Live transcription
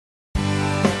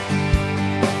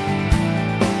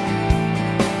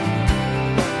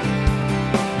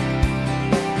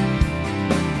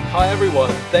Hi everyone,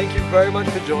 thank you very much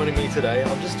for joining me today.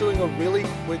 I'm just doing a really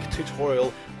quick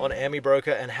tutorial on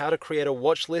Amibroker and how to create a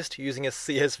watch list using a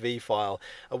CSV file.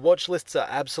 Watch lists are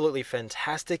absolutely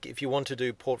fantastic if you want to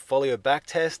do portfolio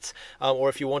backtests or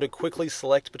if you want to quickly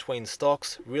select between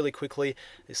stocks really quickly,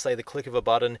 say the click of a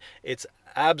button. It's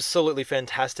absolutely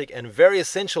fantastic and very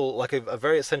essential, like a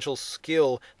very essential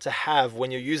skill to have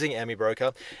when you're using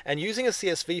Amibroker. And using a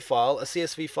CSV file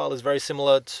is very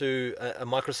similar to a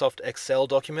Microsoft Excel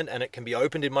document, and it can be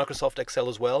opened in Microsoft Excel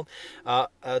as well. A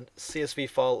CSV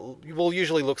file will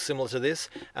usually look similar to this,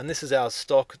 and this is our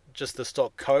stock, just the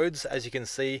stock codes, as you can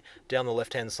see down the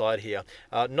left hand side here.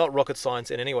 Not rocket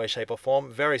science in any way, shape or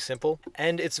form, very simple.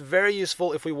 And it's very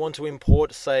useful if we want to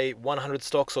import, say, 100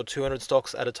 stocks or 200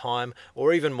 stocks at a time,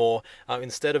 or even more.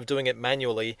 Instead of doing it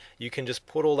manually, you can just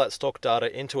put all that stock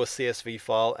data into a CSV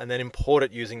file and then import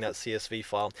it using that CSV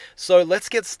file. So let's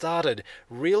get started.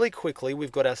 Really quickly,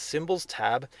 we've got our symbols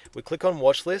tab. We click on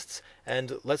watch lists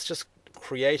and let's just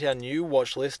create our new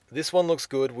watch list. This one looks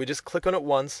good. We just click on it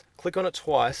once, click on it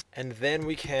twice, and then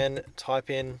we can type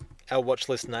in our watch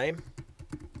list name.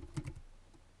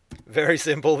 Very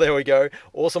simple, there we go.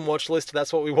 Awesome watch list,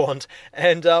 that's what we want.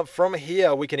 And from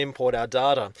here we can import our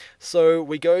data. So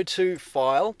we go to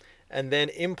File and then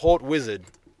Import Wizard.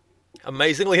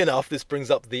 Amazingly enough, this brings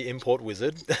up the import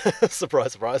wizard.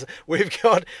 Surprise, surprise. We've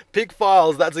got pick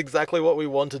files, that's exactly what we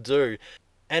want to do.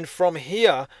 And from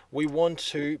here, we want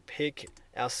to pick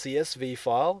our CSV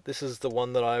file. This is the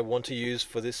one that I want to use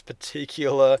for this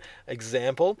particular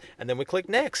example. And then we click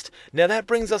Next. Now that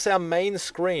brings us our main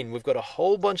screen. We've got a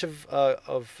whole bunch of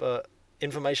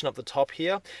information up the top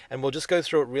here, and we'll just go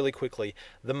through it really quickly.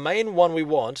 The main one we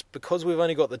want, because we've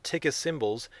only got the ticker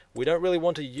symbols, we don't really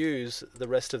want to use the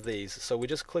rest of these. So we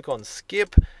just click on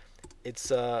Skip.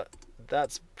 It's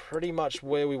that's pretty much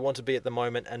where we want to be at the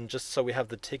moment, and just so we have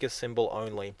the ticker symbol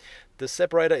only. The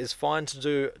separator is fine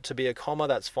to be a comma,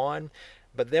 that's fine,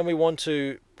 but then we want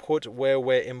to put where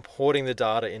we're importing the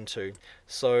data into.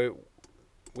 So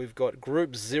we've got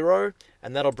group 0,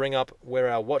 and that'll bring up where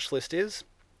our watch list is.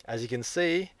 As you can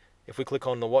see, if we click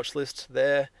on the watch list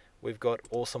there, we've got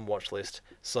awesome watch list.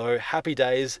 So happy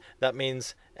days, that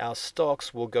means our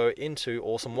stocks will go into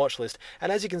awesome watch list.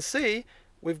 And as you can see,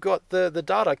 we've got the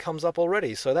data comes up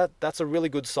already, so that's a really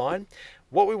good sign.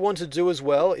 What we want to do as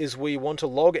well is we want to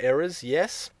log errors,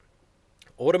 yes.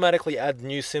 Automatically add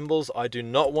new symbols, I do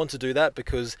not want to do that,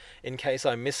 because in case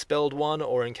I misspelled one,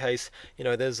 or in case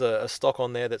there's a stock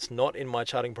on there that's not in my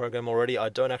charting program already, I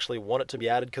don't actually want it to be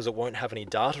added because it won't have any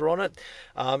data on it.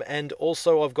 And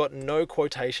also I've got no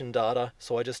quotation data,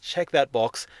 so I just check that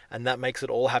box and that makes it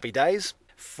all happy days.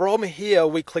 From here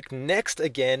we click Next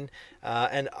again,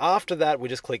 and after that we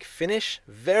just click Finish.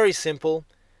 Very simple,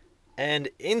 and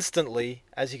instantly,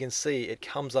 as you can see, it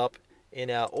comes up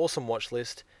in our awesome watch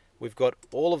list. We've got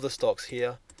all of the stocks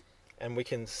here, and we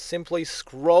can simply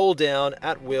scroll down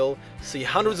at will, see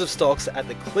hundreds of stocks at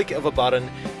the click of a button.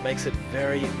 Makes it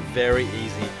very, very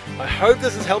easy. I hope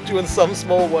this has helped you in some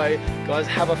small way. Guys,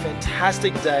 have a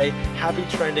fantastic day. Happy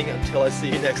trending until I see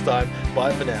you next time.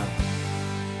 Bye for now.